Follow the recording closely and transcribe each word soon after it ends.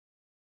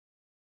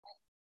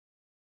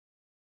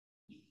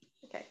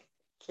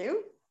Thank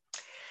you.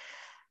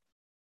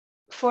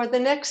 For the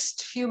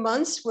next few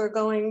months, we're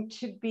going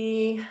to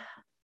be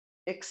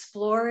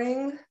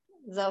exploring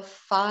the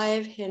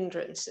 5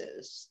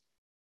 hindrances.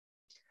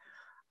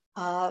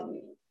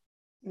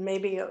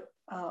 Maybe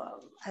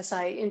as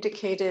I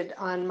indicated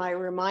on my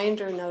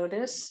reminder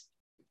notice,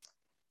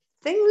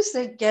 things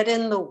that get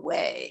in the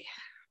way.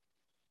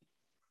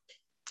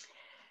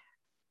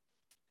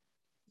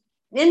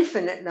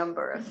 Infinite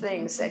number of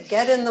things that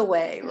get in the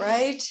way,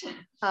 right?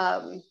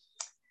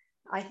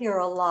 I hear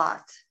a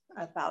lot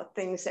about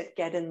things that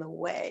get in the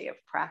way of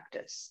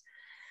practice.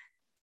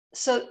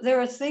 So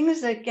there are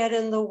things that get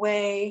in the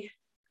way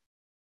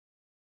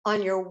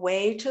on your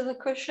way to the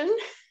cushion.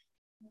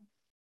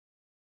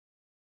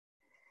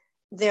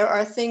 There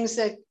are things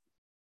that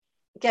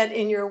get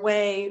in your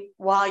way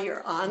while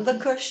you're on the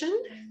cushion.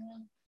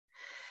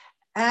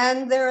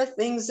 And there are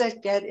things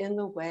that get in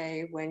the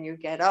way when you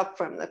get up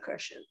from the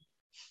cushion.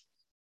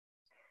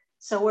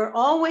 So we're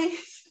always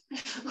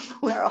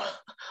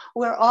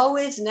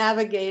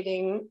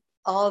navigating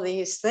all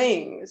these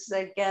things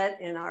that get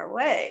in our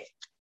way.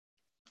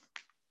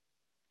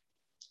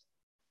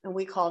 And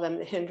we call them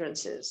the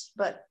hindrances,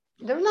 but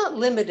they're not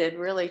limited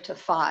really to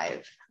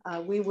 5.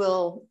 I'm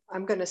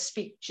going to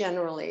speak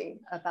generally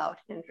about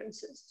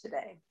hindrances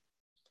today.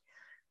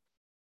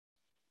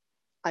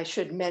 I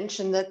should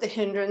mention that the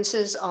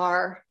hindrances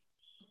are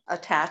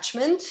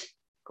attachment,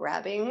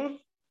 grabbing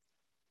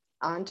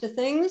onto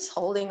things,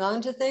 holding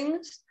onto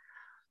things,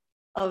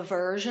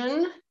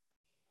 aversion,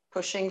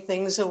 pushing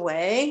things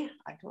away.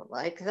 I don't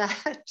like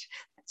that.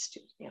 That's too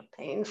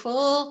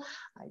painful.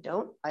 I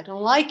don't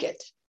like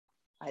it.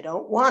 I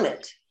don't want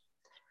it.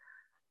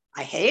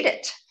 I hate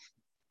it.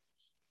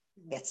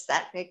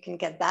 It can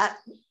get that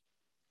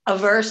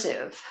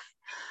aversive.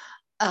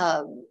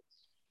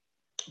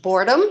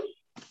 Boredom.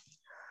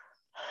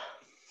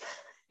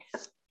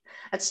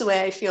 That's the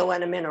way I feel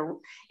when I'm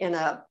in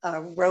a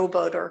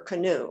rowboat or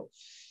canoe.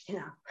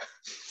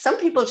 Some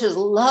people just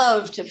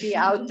love to be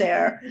out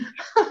there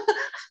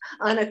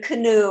on a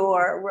canoe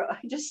or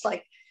just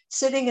like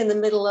sitting in the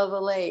middle of a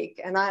lake,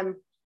 and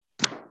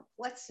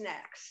what's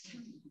next?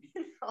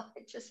 I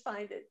just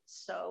find it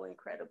so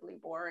incredibly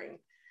boring.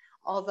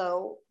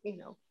 Although,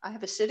 I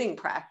have a sitting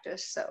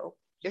practice, so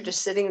you're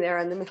just sitting there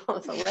in the middle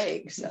of the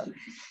lake. So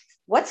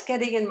what's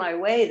getting in my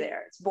way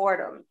there? It's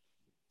boredom.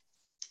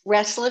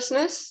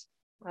 Restlessness.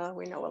 Well,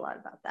 we know a lot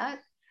about that,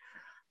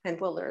 and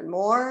we'll learn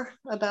more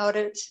about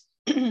it.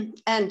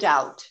 And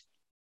doubt,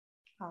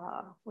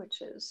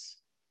 which is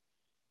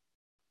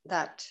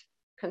that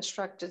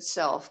constructed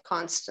self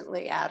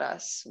constantly at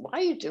us. Why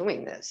are you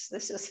doing this?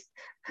 This is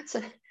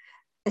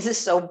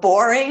so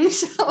boring,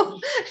 so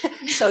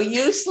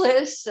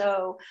useless.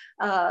 So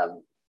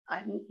all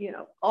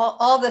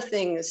the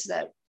things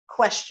that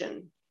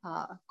question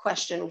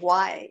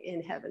why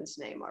in heaven's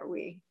name are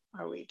we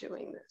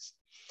doing this?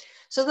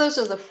 So those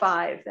are the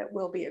 5 that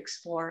we'll be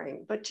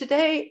exploring. But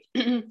today,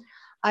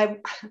 I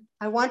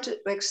want to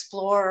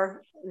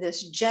explore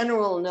this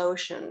general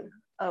notion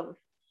of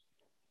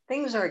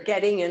things are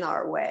getting in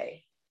our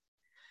way.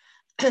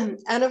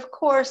 And of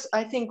course,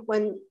 I think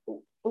when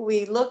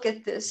we look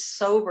at this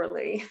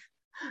soberly,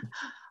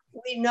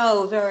 we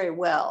know very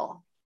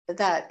well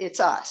that it's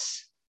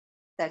us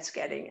that's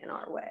getting in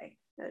our way.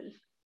 And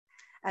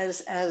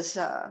as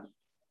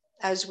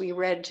we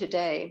read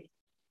today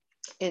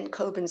in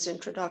Kobun's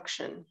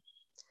introduction,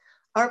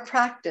 our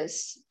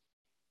practice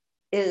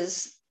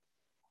is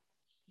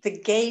the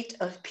gate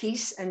of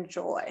peace and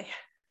joy.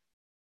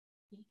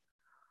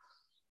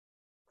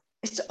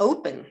 It's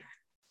open.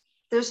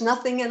 There's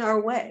nothing in our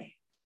way.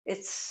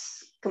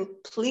 It's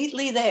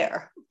completely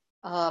there.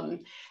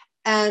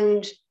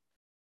 And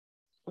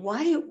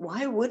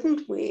why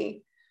wouldn't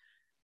we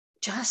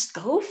just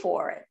go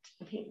for it?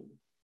 I mean,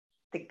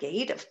 the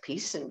gate of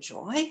peace and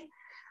joy,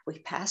 we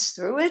pass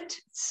through it.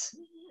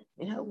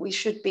 We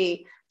should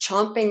be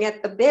chomping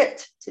at the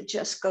bit to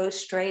just go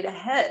straight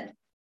ahead.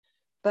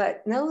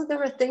 But no,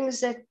 there are things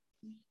that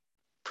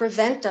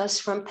prevent us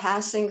from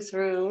passing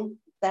through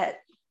that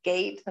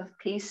gate of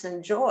peace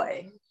and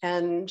joy.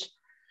 And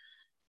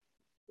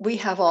we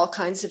have all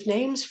kinds of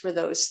names for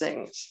those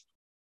things.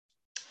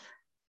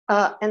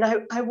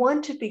 And I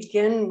want to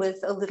begin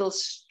with a little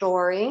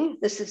story.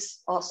 This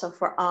is also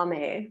for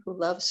Ame, who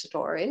loves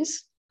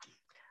stories.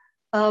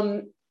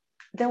 There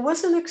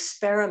was an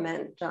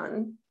experiment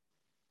done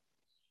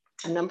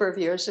a number of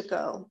years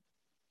ago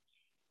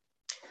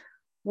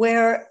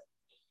where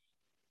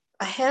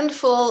a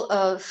handful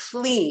of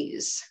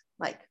fleas,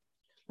 like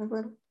a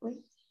little flea,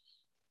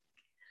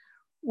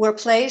 were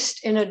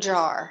placed in a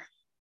jar.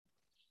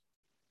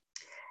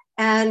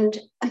 And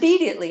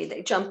immediately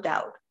they jumped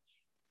out.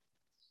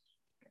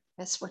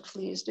 That's what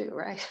fleas do,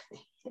 right?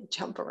 They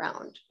jump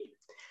around.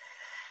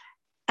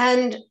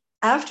 And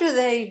after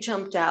they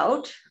jumped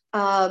out,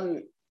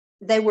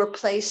 they were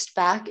placed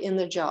back in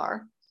the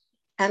jar,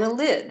 and a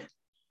lid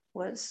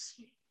was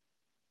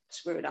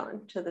screwed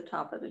on to the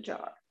top of the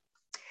jar.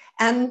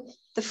 And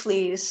the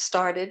fleas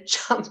started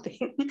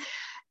jumping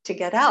to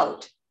get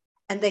out,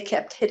 and they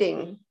kept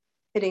hitting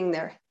hitting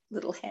their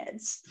little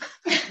heads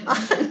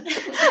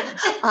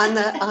on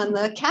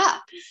the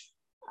cap.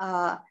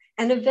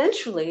 And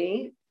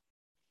eventually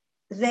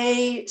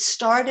they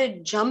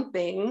started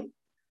jumping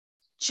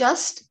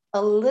just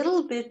a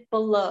little bit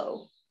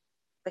below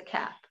the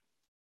cap.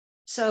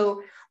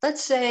 So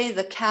let's say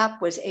the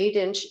cap was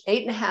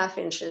 8.5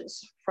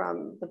 inches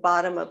from the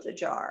bottom of the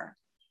jar.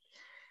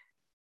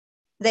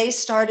 They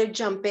started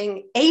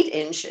jumping 8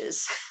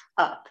 inches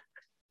up.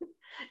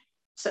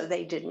 So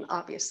they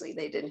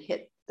didn't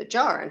hit the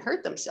jar and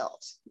hurt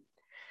themselves.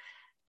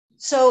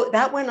 So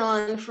that went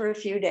on for a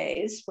few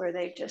days where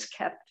they just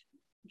kept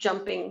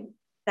jumping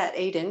that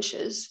 8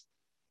 inches.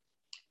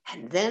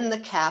 And then the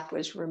cap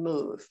was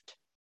removed.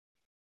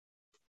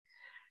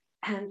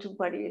 And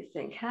what do you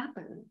think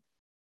happened?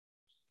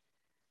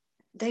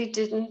 They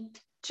didn't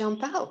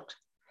jump out.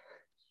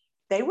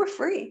 They were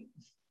free,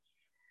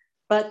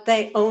 but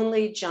they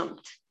only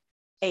jumped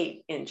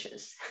 8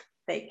 inches.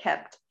 They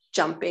kept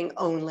jumping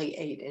only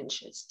 8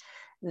 inches.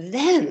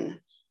 Then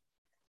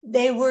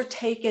they were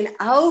taken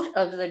out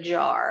of the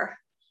jar,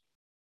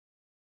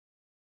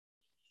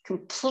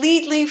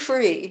 completely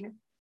free.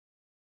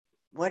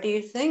 What do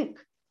you think?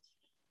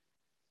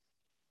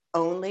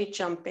 Only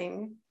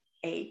jumping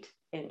 8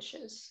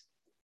 inches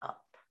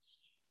up.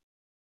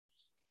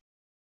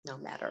 No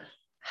matter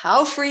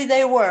how free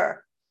they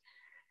were,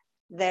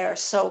 their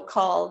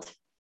so-called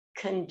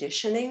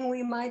conditioning,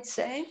 we might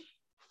say,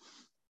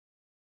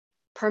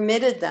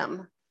 permitted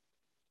them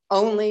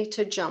only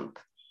to jump,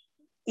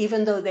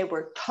 even though they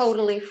were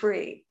totally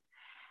free.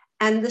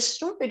 And the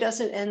story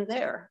doesn't end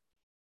there.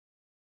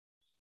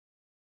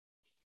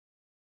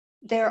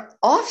 Their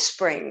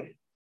offspring,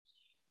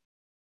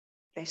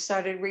 they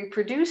started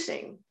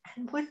reproducing.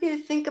 And what do you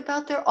think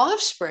about their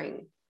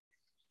offspring?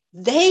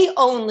 They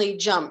only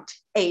jumped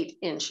 8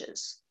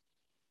 inches.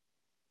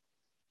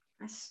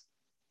 That's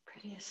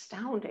pretty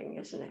astounding,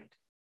 isn't it?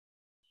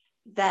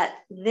 That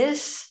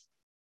this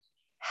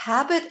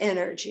habit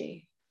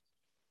energy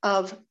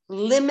of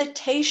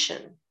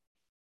limitation,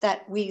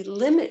 that we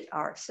limit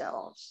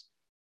ourselves,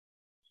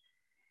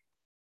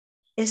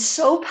 is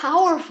so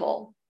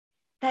powerful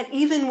that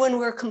even when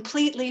we're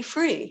completely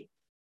free,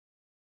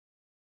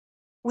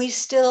 we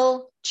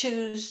still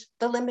choose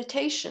the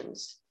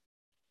limitations.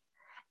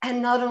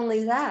 And not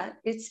only that,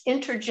 it's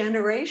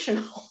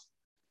intergenerational.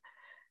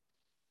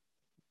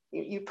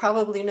 You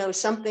probably know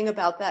something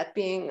about that,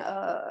 being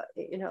a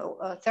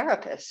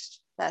therapist,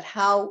 that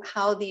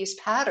how these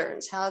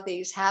patterns, how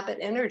these habit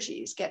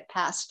energies get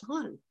passed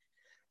on.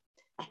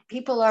 And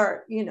people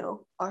are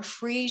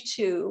free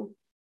to,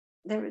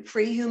 they're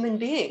free human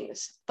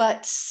beings,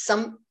 but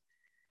some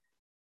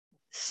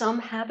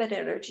habit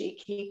energy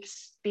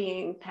keeps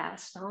being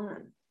passed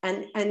on.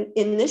 And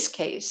in this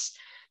case,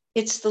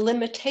 it's the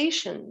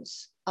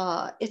limitations.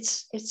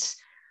 It's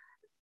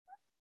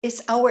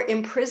our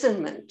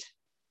imprisonment,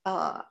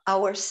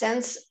 our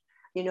sense,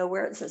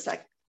 where it's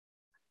like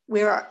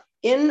we're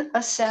in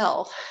a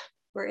cell,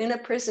 we're in a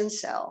prison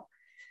cell.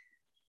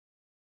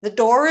 The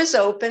door is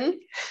open.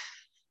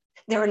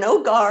 There are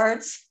no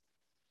guards.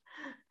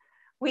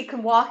 We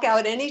can walk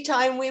out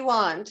anytime we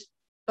want,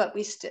 but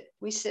we still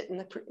sit in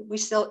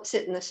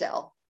the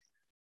cell,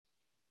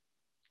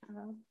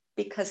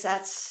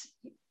 because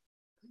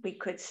we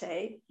could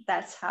say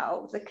that's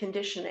how the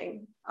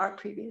conditioning, our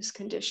previous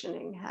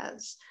conditioning,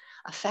 has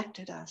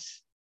affected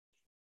us.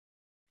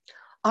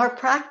 Our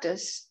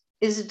practice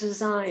is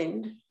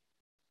designed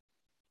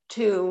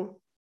to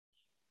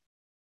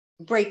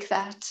break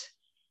that.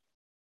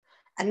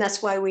 And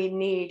that's why we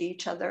need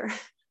each other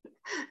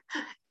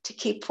to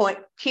keep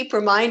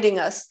reminding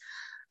us,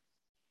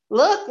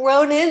 look,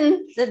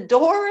 Ronin, the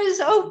door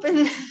is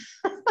open.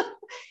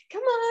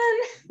 Come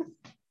on.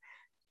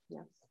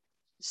 Yeah.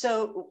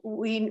 So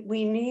we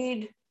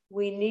need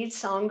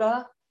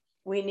Sangha,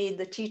 we need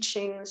the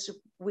teachings,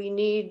 we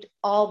need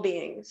all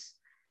beings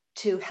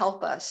to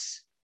help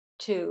us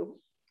to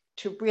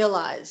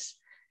realize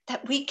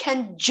that we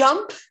can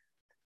jump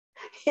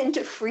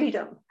into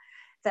freedom,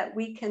 that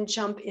we can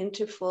jump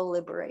into full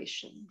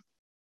liberation.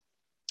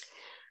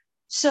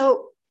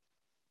 So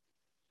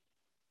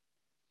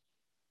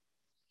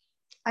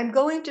I'm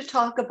going to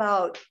talk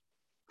about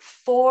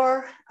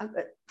four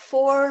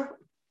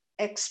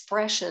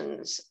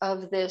expressions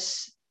of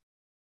these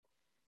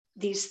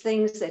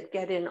things that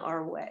get in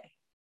our way.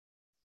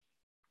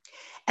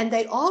 And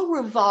they all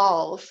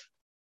revolve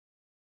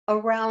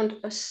around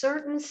a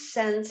certain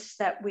sense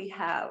that we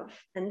have.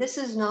 And this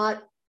is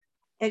not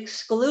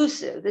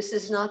exclusive. This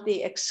is not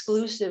the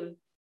exclusive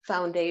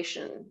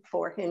foundation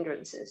for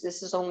hindrances.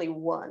 This is only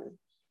one.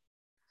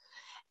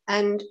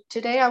 And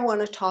today I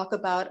want to talk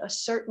about a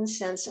certain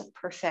sense of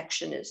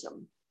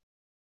perfectionism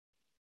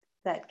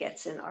that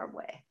gets in our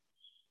way.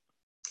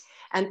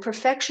 And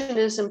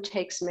perfectionism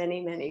takes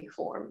many, many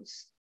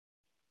forms.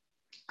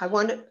 I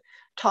want to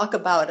talk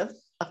about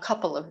a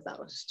couple of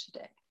those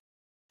today.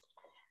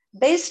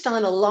 Based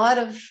on a lot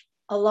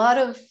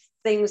of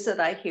things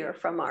that I hear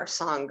from our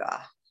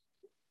Sangha.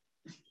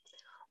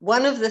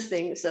 One of the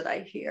things that I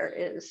hear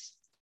is,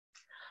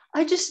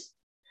 I just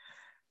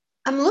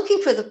I'm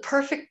looking for the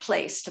perfect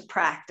place to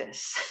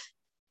practice.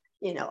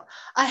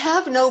 I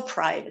have no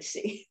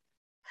privacy.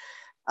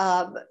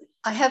 I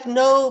have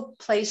no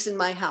place in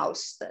my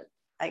house that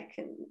I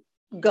can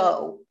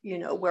go,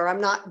 where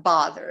I'm not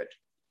bothered.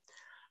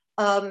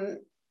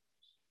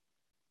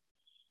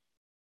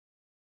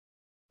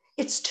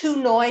 It's too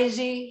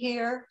noisy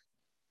here.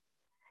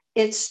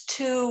 It's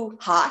too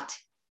hot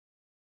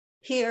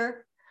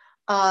here.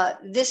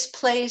 This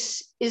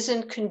place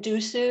isn't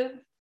conducive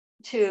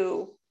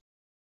to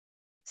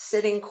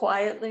sitting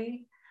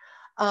quietly.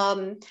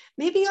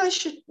 Maybe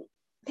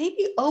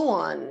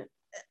Oan,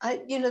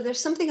 there's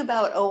something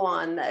about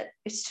Oan that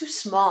it's too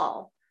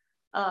small.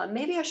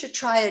 Maybe I should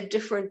try a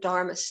different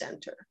Dharma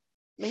center.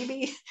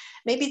 Maybe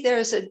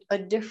there's a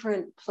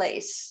different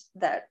place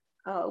that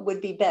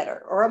would be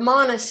better, or a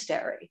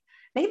monastery.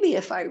 Maybe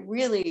if I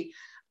really,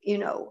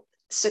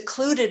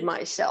 secluded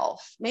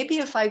myself, maybe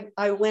if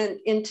I went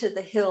into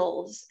the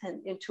hills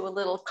and into a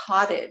little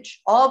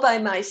cottage all by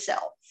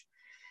myself,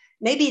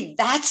 maybe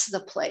that's the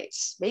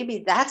place.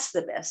 Maybe that's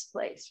the best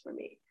place for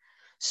me.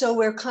 So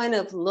we're kind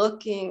of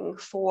looking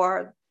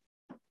for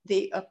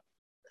the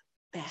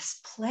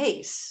best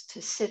place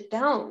to sit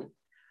down.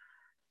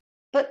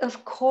 But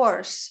of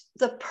course,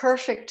 the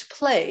perfect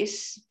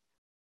place,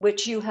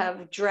 which you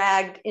have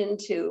dragged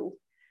into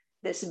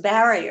this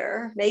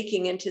barrier,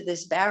 making into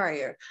this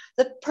barrier,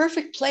 the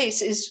perfect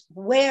place is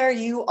where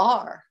you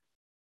are.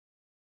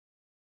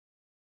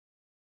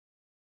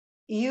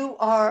 You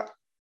are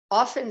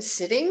often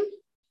sitting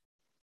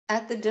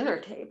at the dinner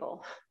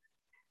table.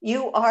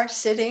 You are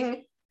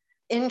sitting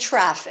in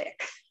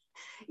traffic.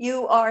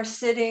 You are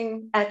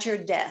sitting at your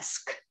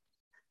desk.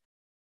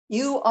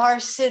 You are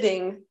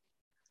sitting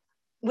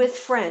with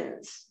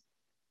friends.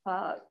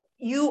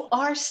 You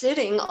are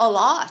sitting a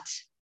lot.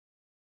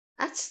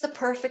 That's the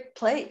perfect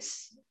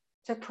place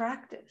to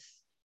practice.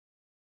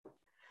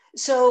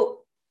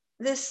 So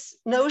this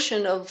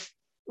notion of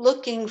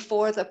looking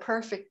for the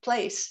perfect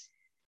place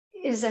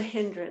is a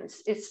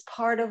hindrance. It's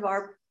part of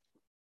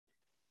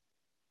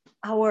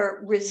our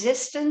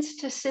resistance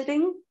to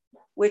sitting,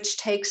 which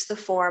takes the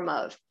form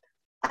of,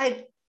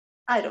 I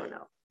don't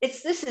know.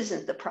 This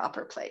isn't the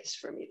proper place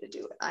for me to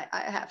do it. I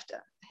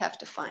have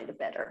to find a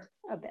better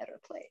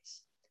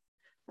place.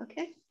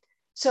 Okay.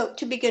 So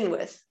to begin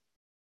with,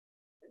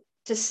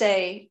 to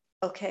say,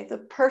 okay, the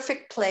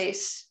perfect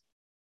place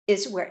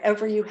is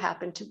wherever you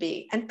happen to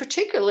be, and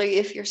particularly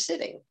if you're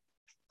sitting.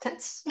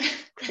 That's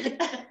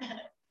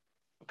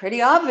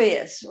pretty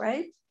obvious,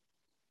 right?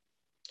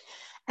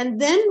 And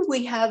then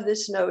we have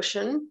this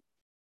notion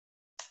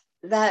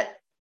that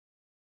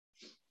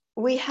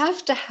we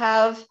have to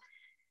have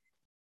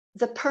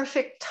the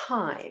perfect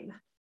time.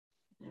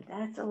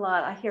 That's a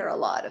lot. I hear a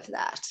lot of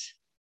that.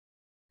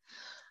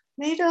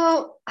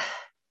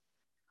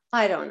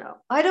 I don't know.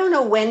 I don't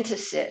know when to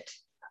sit.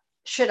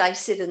 Should I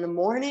sit in the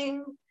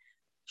morning?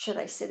 Should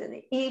I sit in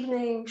the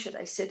evening? Should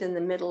I sit in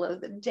the middle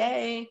of the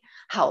day?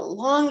 How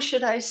long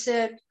should I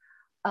sit?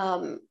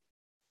 The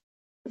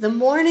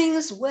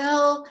mornings,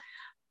 well,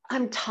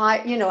 I'm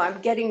tired,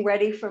 I'm getting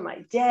ready for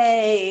my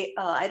day.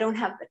 I don't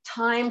have the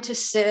time to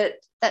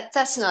sit.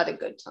 That's not a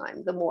good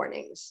time, the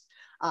mornings.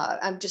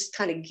 I'm just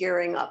kind of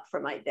gearing up for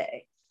my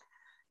day.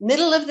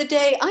 Middle of the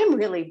day, I'm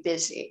really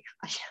busy.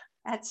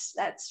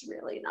 That's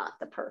really not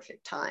the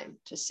perfect time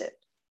to sit.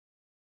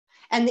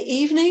 And the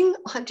evening,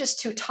 I'm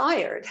just too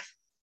tired.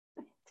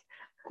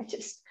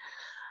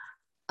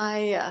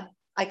 I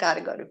got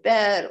to go to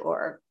bed,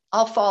 or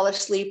I'll fall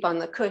asleep on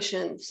the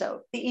cushion.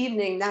 So the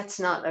evening, that's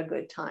not a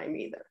good time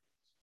either.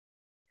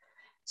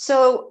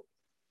 So,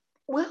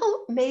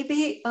 well,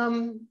 maybe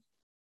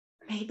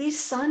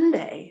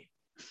Sunday.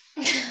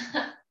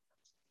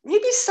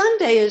 Maybe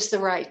Sunday is the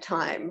right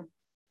time,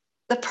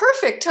 the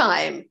perfect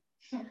time.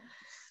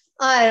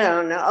 I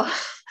don't know.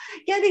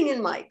 Getting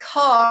in my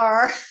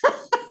car.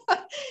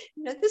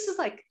 This is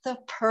like the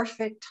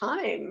perfect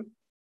time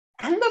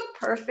and the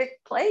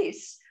perfect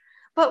place.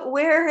 But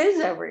where is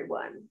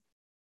everyone?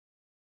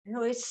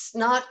 It's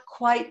not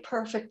quite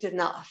perfect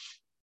enough.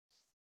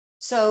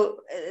 So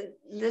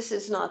this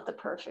is not the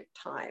perfect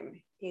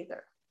time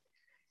either.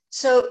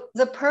 So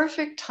the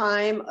perfect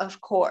time, of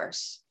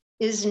course,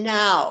 is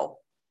now.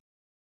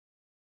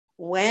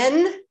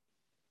 When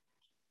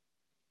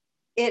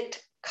it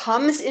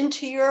comes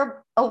into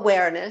your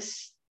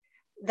awareness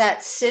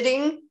that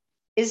sitting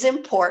is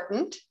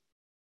important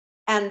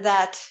and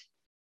that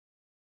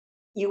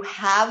you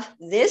have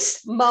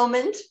this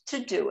moment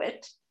to do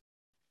it,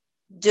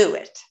 do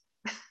it.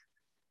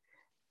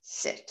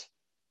 Sit.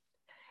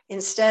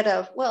 Instead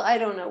of, well, I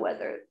don't know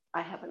whether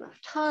I have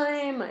enough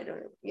time. I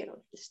don't know, if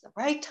this is the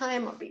right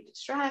time, I'll be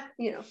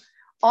distracted,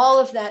 all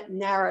of that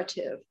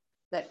narrative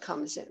that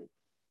comes in.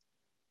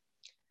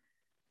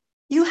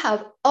 You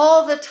have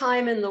all the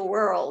time in the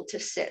world to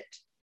sit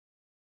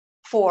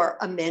for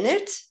a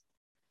minute,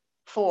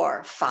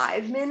 for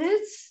 5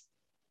 minutes,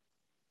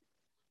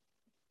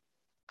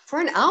 for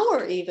an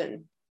hour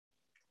even.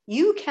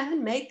 You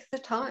can make the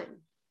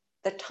time.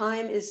 The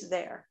time is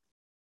there.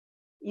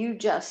 You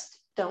just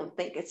don't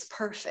think it's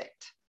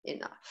perfect.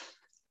 enough.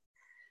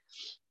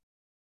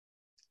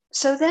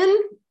 So then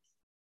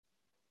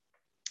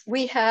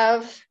we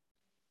have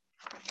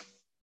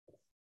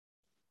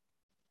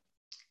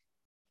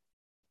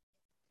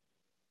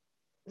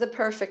the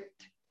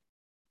perfect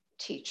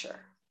teacher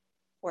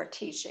or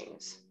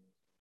teachings.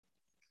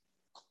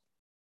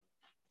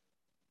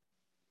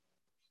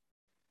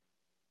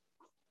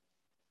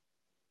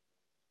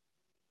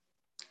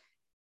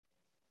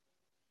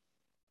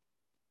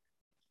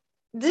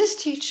 This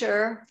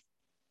teacher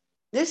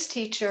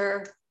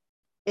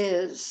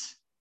is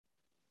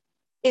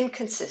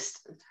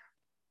inconsistent,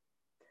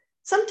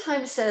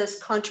 sometimes says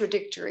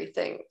contradictory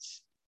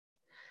things,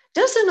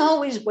 doesn't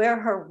always wear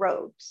her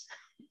robes.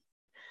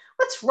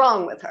 What's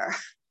wrong with her?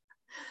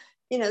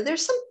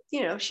 There's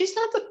some, she's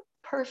not the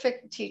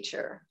perfect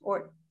teacher,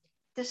 or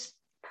this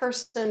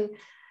person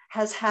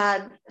has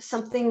had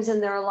some things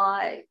in their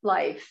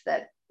life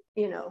that,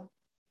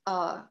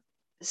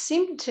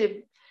 seem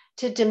to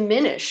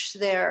diminish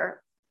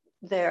their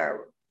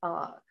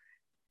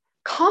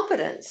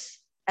competence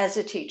as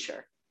a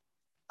teacher.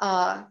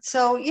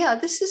 So yeah,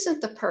 this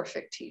isn't the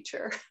perfect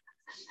teacher.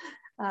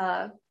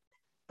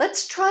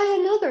 Let's try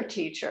another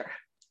teacher.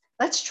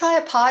 Let's try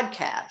a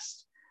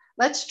podcast.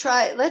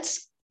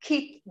 Let's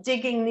keep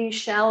digging these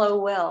shallow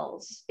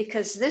wells,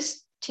 because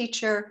this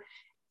teacher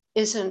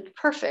isn't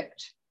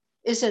perfect,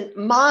 isn't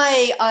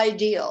my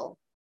ideal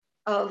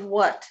of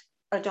what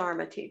a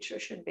Dharma teacher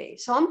should be.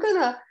 So I'm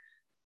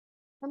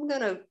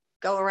gonna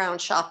go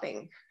around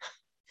shopping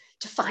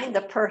to find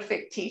the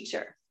perfect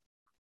teacher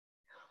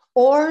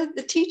or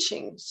the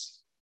teachings.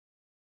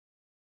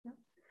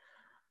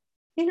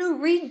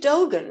 Read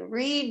Dogen,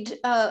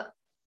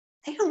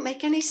 they don't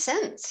make any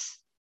sense.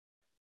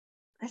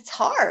 It's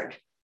hard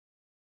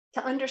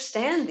to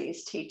understand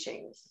these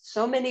teachings.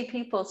 So many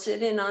people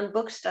sit in on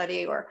book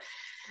study, or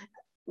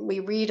we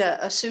read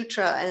a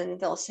sutra and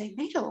they'll say,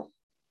 Nato,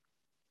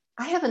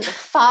 I haven't the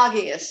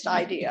foggiest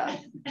idea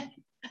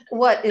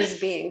what is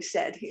being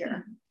said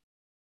here.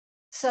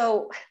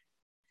 So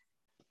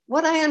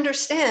what I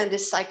understand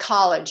is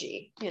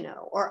psychology,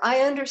 or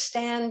I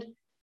understand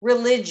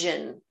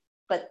religion,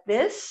 but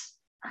this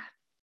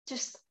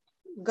just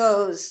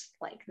goes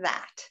like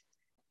that.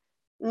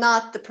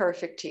 Not the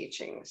perfect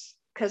teachings,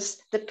 because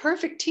the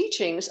perfect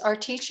teachings are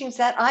teachings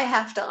that I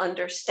have to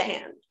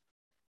understand,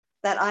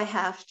 that I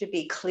have to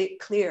be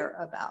clear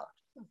about.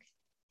 Okay.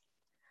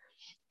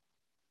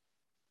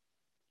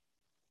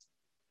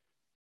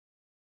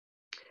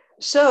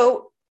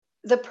 So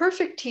the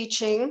perfect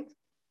teaching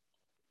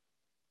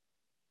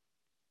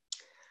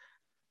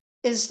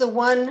is the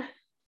one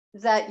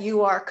that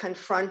you are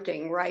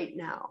confronting right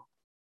now.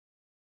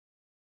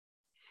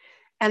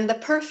 And the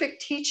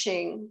perfect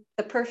teaching,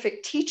 the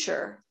perfect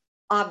teacher,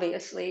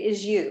 obviously,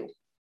 is you.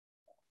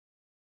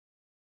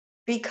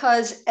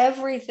 Because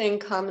everything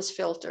comes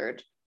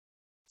filtered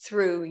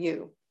through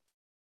you.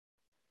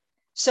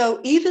 So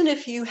even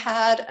if you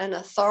had an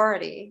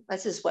authority,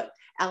 this is what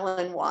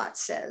Alan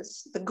Watts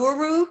says, the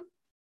guru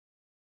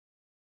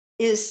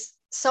is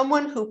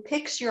someone who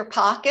picks your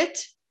pocket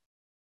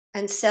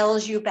and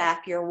sells you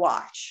back your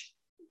watch.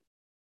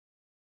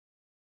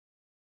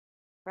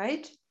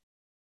 Right?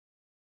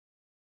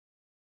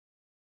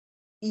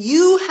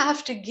 You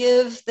have to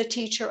give the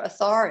teacher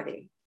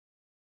authority.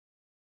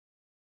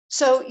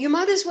 So you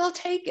might as well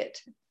take it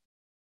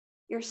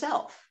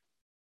yourself,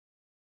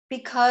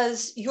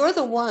 because you're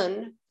the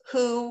one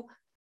who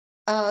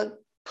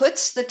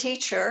puts the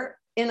teacher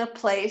in a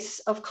place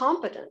of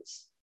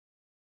competence.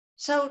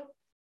 So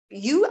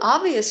you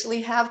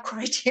obviously have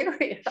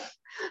criteria.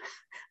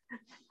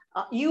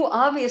 You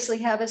obviously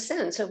have a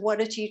sense of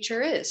what a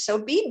teacher is. So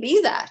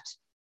be that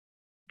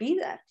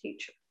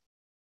teacher.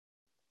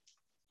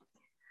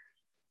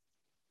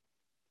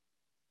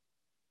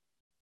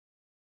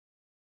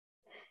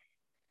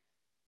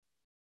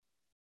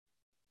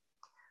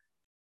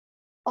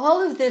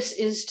 All of this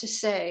is to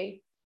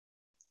say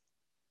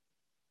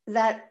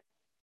that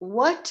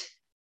what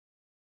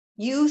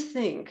you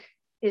think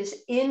is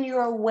in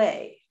your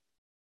way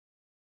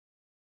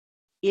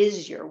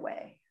is your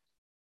way.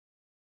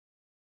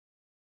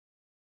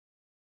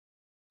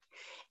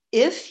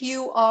 If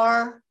you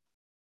are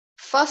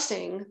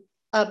fussing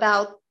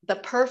about the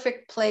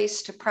perfect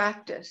place to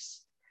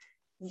practice,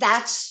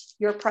 that's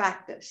your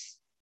practice.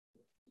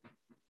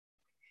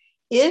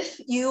 If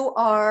you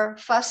are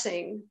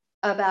fussing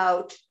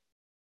about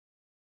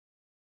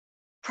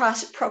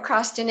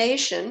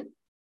procrastination,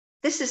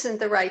 this isn't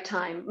the right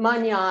time.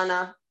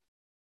 Mañana,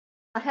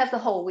 I have the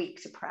whole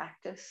week to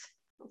practice.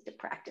 I have to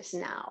practice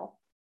now.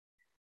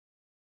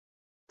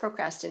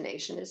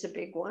 Procrastination is a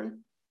big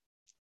one.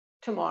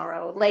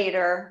 Tomorrow,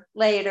 later,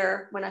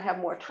 when I have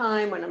more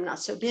time, when I'm not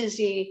so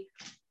busy.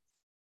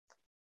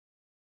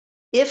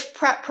 If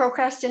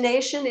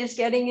procrastination is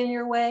getting in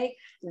your way,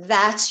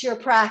 that's your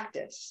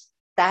practice.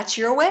 That's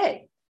your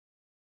way.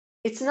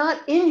 It's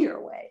not in your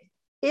way.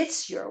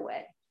 It's your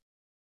way.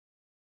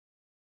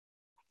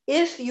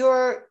 If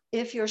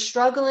you're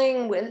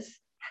struggling with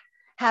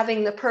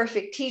having the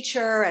perfect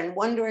teacher and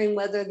wondering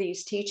whether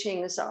these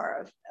teachings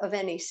are of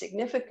any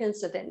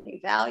significance, of any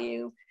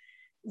value.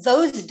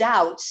 Those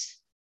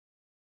doubts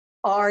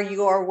are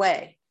your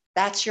way.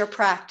 That's your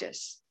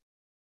practice.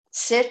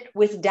 Sit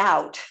with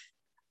doubt.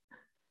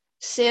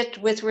 Sit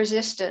with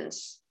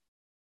resistance.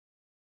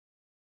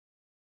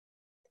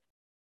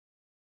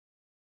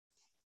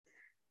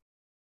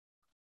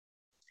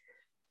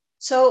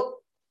 So,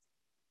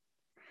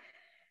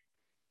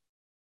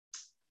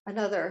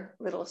 another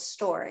little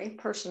story,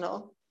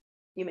 personal,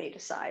 you may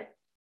decide.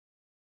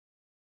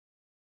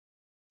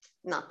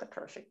 Not the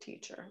perfect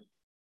teacher,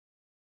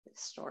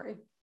 this story.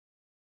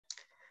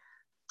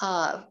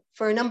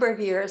 For a number of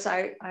years,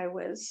 I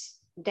was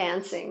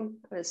dancing.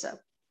 I was a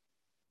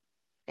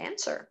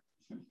dancer.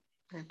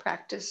 I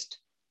practiced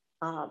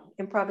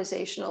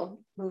improvisational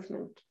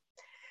movement.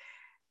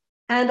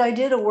 And I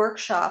did a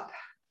workshop.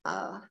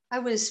 I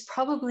was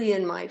probably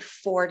in my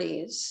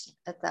 40s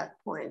at that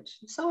point.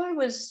 So I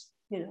was,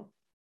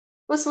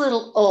 was a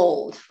little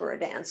old for a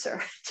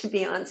dancer to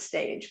be on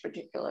stage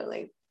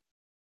particularly.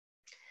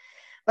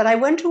 But I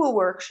went to a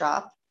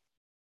workshop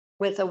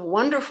with a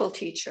wonderful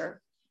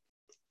teacher,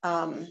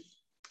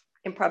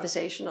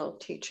 improvisational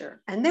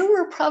teacher. And there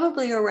were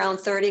probably around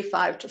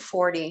 35 to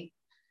 40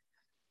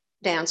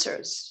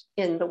 dancers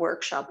in the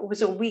workshop. It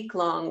was a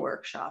week-long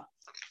workshop.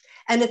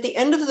 And at the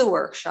end of the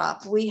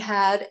workshop, we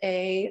had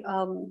a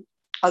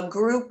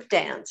group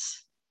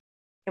dance,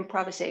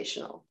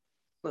 improvisational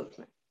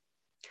movement.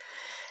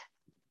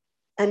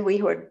 And we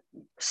had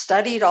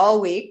studied all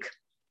week,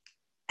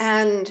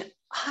 and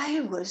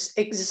I was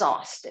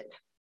exhausted.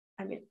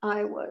 I mean,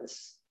 I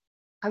was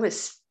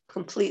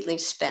completely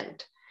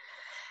spent.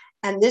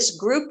 And this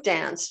group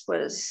dance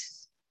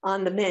was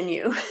on the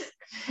menu.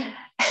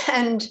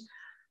 And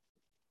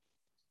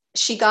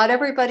she got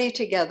everybody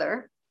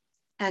together,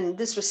 and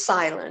this was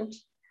silent.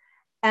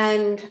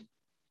 And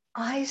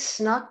I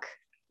snuck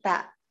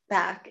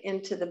back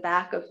into the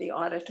back of the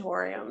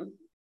auditorium,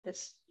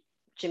 this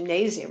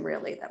gymnasium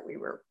really that we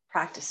were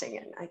practicing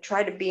in. I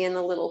tried to be in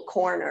a little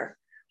corner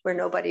where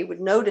nobody would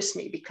notice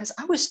me because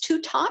I was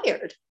too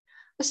tired.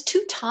 I was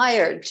too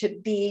tired to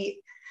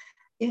be,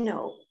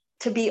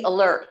 to be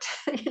alert,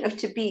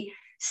 to be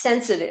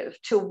sensitive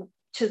to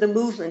the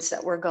movements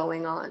that were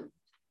going on.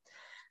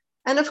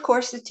 And of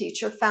course, the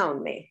teacher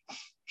found me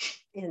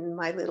in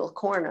my little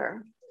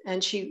corner,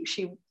 and she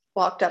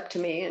walked up to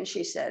me and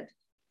she said,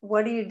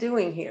 "What are you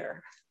doing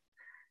here?"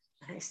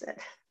 I said,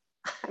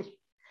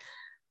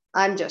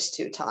 I'm just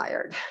too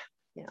tired.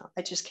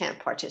 I just can't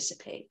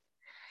participate.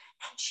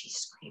 And she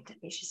screamed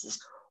at me. She says,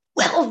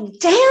 "Well,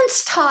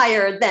 dance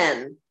tired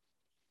then."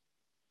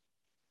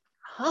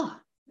 Oh,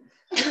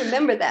 I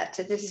remember that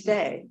to this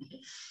day.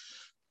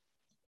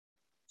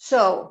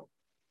 So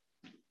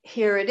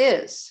here it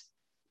is.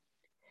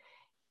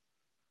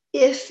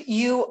 If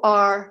you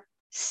are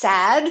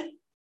sad,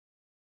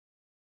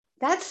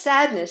 that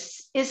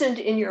sadness isn't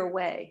in your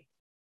way.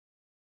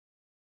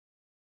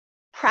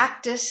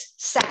 Practice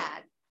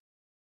sad.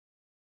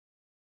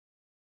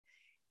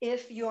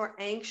 If you're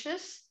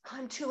anxious,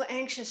 I'm too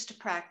anxious to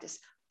practice.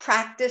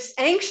 Practice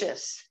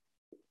anxious.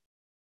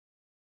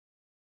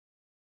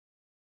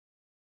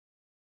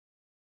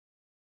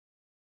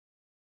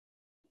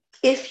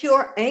 If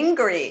you're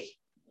angry,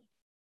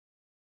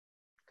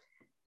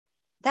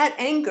 that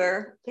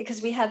anger,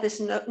 because we have this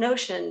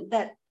notion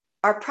that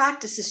our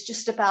practice is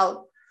just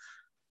about,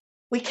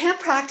 we can't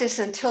practice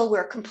until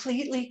we're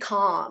completely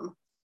calm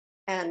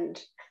and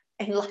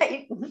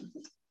enlightened.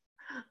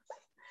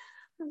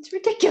 It's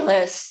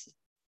ridiculous.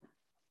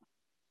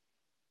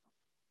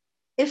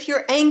 If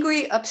you're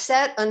angry,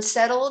 upset,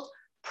 unsettled,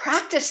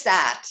 practice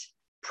that.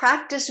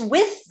 Practice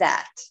with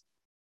that.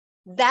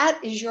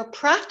 That is your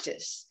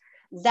practice.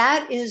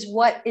 That is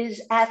what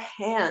is at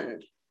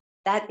hand.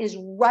 That is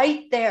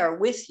right there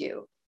with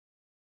you.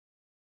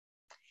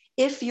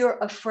 If you're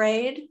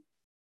afraid,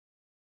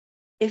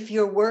 if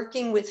you're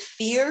working with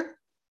fear,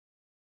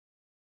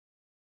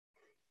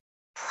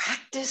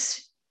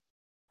 practice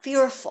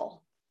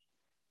fearful.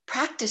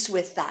 Practice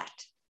with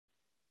that.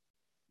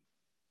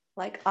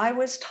 Like, I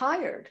was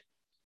tired,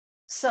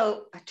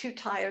 so I'm too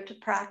tired to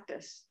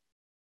practice.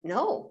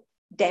 No,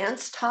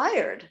 dance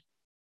tired.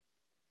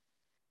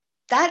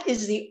 That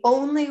is the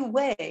only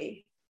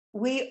way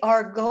we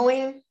are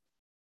going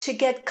to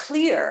get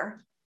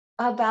clear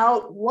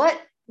about what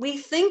we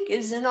think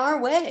is in our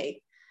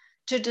way,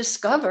 to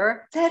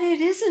discover that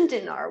it isn't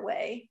in our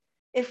way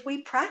if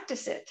we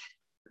practice it.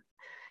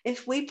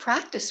 If we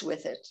practice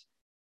with it,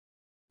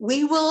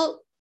 we will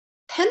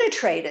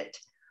penetrate it.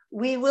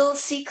 We will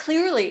see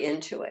clearly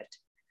into it.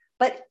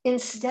 But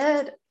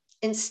instead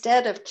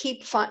of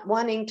keep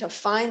wanting to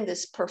find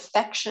this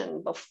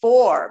perfection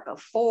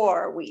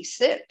before we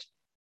sit,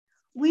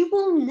 we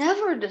will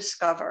never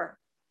discover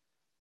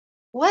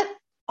what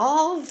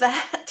all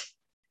that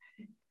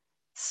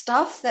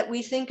stuff that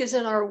we think is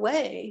in our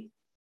way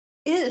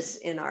is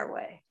in our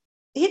way.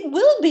 It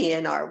will be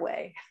in our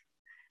way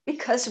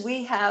because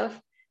we have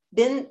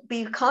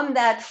become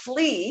that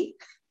flea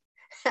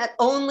that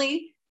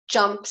only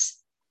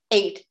jumps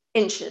 8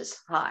 inches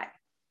high.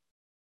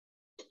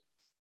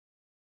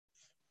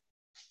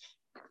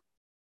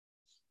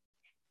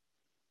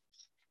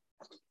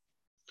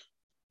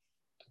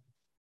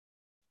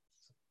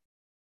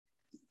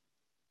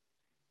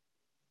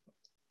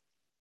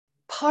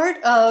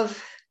 Part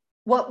of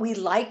what we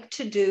like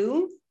to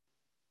do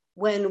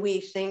when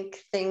we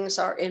think things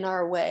are in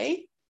our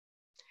way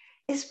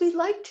is we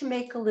like to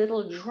make a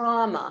little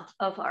drama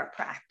of our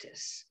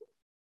practice.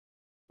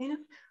 You know,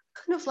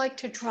 kind of like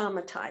to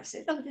dramatize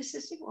it. Oh, this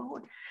is, oh,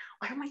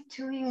 what am I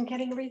doing?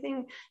 Getting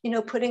everything,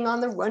 putting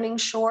on the running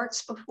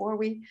shorts before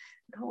we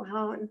go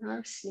out in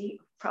our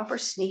proper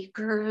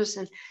sneakers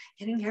and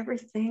getting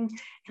everything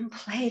in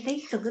play. They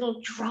make a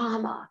little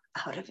drama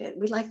out of it.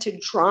 We like to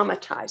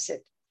dramatize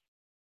it.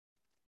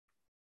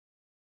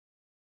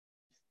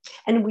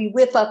 And we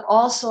whip up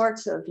all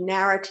sorts of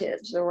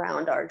narratives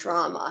around our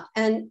drama.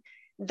 And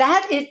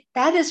that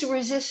is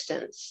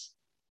resistance.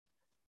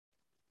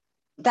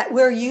 That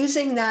we're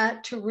using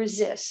that to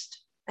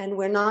resist, and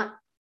we're not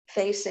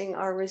facing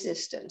our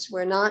resistance.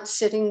 We're not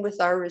sitting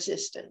with our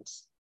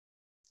resistance.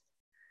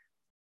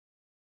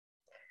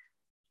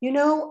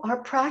 Our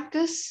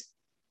practice,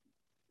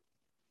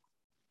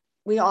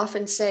 we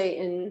often say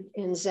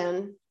in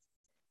Zen,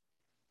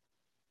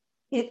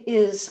 it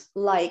is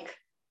like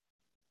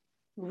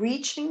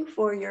reaching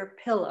for your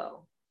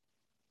pillow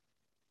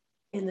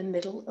in the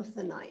middle of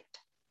the night.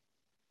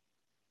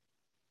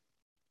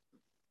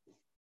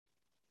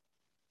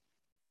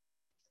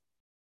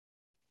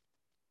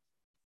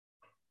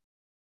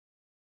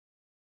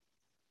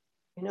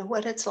 You know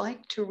what it's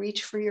like to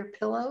reach for your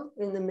pillow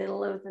in the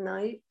middle of the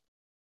night?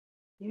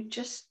 You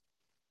just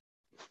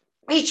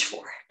reach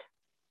for it.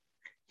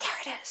 There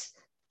it is.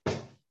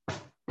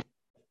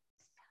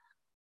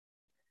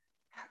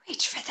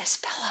 Reach for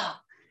this pillow.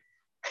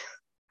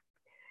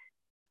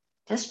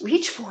 Just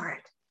reach for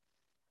it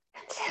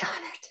and sit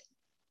on it.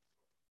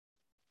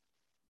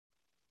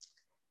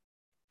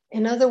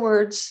 In other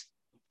words,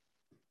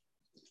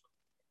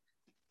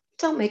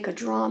 don't make a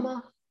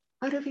drama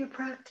out of your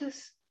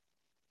practice.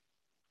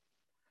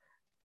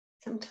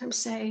 Sometimes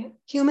say,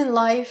 human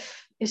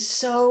life is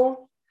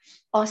so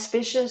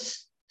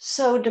auspicious,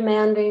 so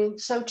demanding,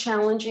 so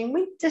challenging.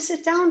 We need to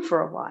sit down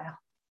for a while.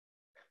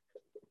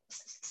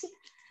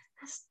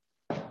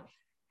 My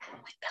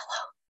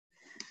pillow.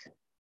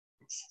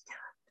 Sit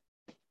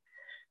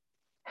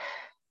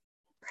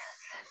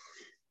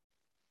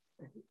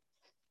down.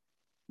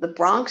 The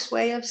Bronx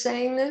way of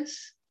saying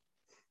this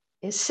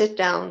is sit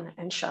down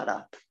and shut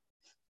up.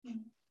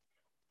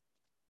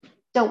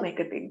 Don't make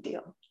a big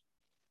deal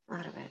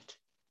out of it.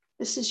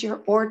 This is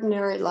your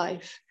ordinary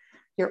life,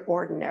 your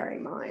ordinary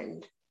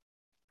mind.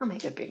 Don't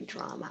make a big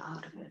drama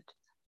out of it.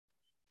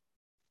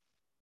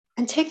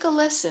 And take a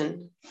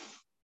lesson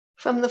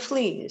from the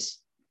fleas.